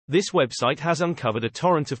This website has uncovered a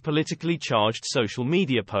torrent of politically charged social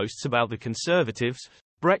media posts about the Conservatives,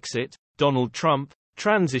 Brexit, Donald Trump,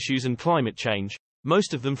 trans issues and climate change,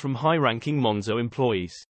 most of them from high-ranking Monzo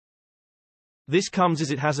employees. This comes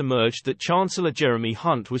as it has emerged that Chancellor Jeremy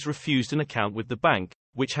Hunt was refused an account with the bank,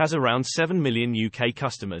 which has around 7 million UK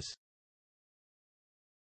customers.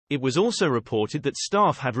 It was also reported that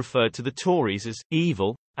staff had referred to the Tories as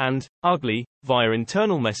evil and ugly via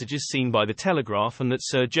internal messages seen by The Telegraph, and that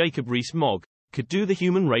Sir Jacob Rees-Mogg could do the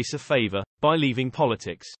human race a favour by leaving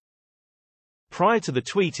politics. Prior to the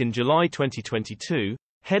tweet in July 2022,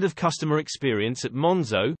 head of customer experience at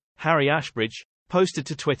Monzo, Harry Ashbridge, posted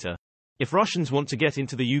to Twitter, "If Russians want to get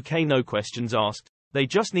into the UK, no questions asked, they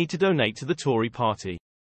just need to donate to the Tory party."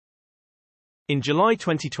 In July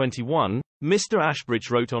 2021, Mr. Ashbridge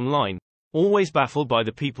wrote online, "Always baffled by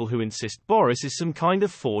the people who insist Boris is some kind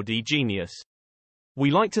of 4D genius. We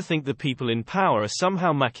like to think the people in power are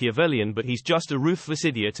somehow Machiavellian, but he's just a ruthless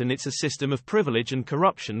idiot, and it's a system of privilege and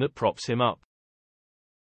corruption that props him up."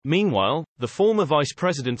 Meanwhile, the former vice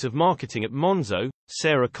president of marketing at Monzo,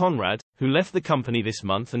 Sarah Conrad, who left the company this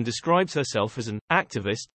month and describes herself as an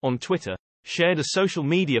activist, on Twitter, shared a social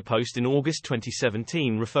media post in August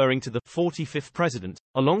 2017 referring to the 45th president,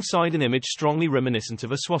 alongside an image strongly reminiscent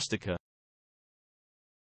of a swastika.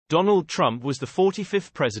 Donald Trump was the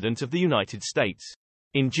 45th president of the United States.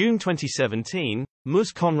 In June 2017,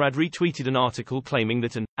 Ms. Conrad retweeted an article claiming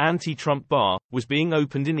that an anti-Trump bar was being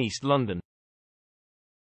opened in East London.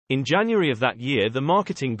 In January of that year, the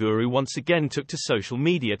marketing guru once again took to social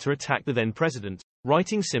media to attack the then president,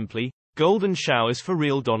 writing simply, "Golden showers for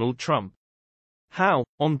real Donald Trump." How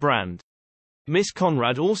on brand. Ms.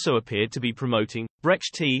 Conrad also appeared to be promoting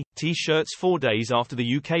Brexiteers t-shirts 4 days after the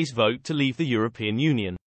UK's vote to leave the European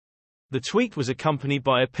Union. The tweet was accompanied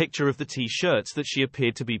by a picture of the t-shirts that she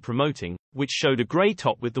appeared to be promoting, which showed a grey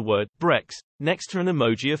top with the word Brex next to an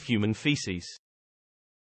emoji of human feces.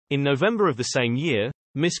 In November of the same year,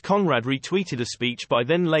 Ms. Conrad retweeted a speech by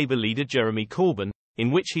then Labour leader Jeremy Corbyn,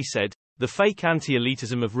 in which he said, "The fake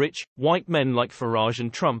anti-elitism of rich, white men like Farage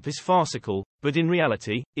and Trump is farcical, but in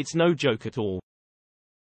reality, it's no joke at all."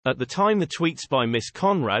 At the time the tweets by Ms.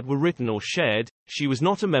 Conrad were written or shared, she was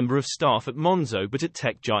not a member of staff at Monzo but at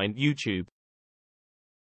tech giant YouTube.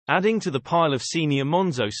 Adding to the pile of senior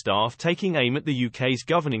Monzo staff taking aim at the UK's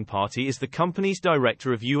governing party is the company's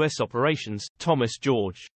director of US operations, Thomas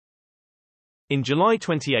George. In July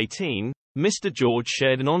 2018, Mr. George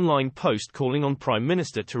shared an online post calling on Prime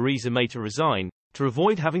Minister Theresa May to resign, to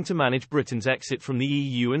avoid having to manage Britain's exit from the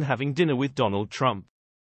EU and having dinner with Donald Trump.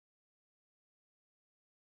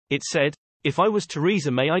 It said, "If I was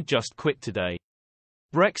Theresa May, I'd just quit today.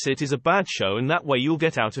 Brexit is a bad show, and that way you'll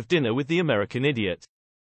get out of dinner with the American idiot."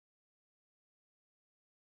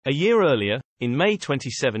 A year earlier, in May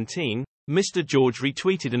 2017, Mr. George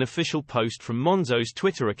retweeted an official post from Monzo's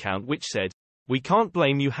Twitter account which said, "We can't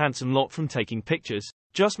blame you handsome lot from taking pictures,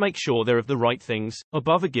 just make sure they're of the right things,"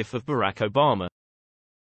 above a gif of Barack Obama.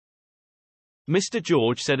 Mr.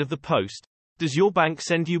 George said of the post, "Does your bank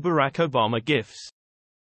send you Barack Obama gifts?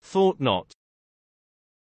 Thought not."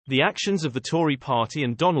 The actions of the Tory party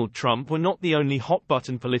and Donald Trump were not the only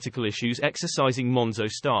hot-button political issues exercising Monzo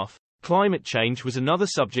staff. Climate change was another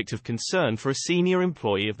subject of concern for a senior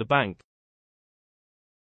employee of the bank.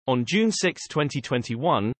 On June 6,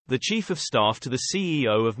 2021, the chief of staff to the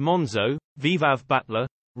CEO of Monzo, Vivav Butler,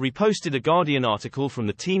 reposted a Guardian article from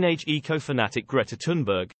the teenage eco-fanatic Greta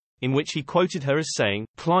Thunberg, in which he quoted her as saying,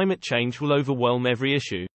 "Climate change will overwhelm every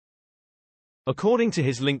issue." According to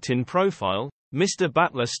his LinkedIn profile, Mr.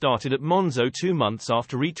 Butler started at Monzo 2 months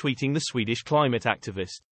after retweeting the Swedish climate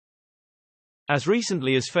activist. As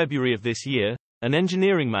recently as February of this year, an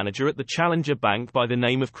engineering manager at the challenger bank by the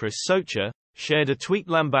name of Chris Socher shared a tweet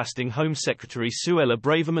lambasting Home Secretary Suella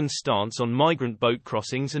Braverman's stance on migrant boat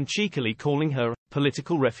crossings and cheekily calling her a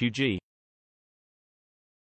political refugee.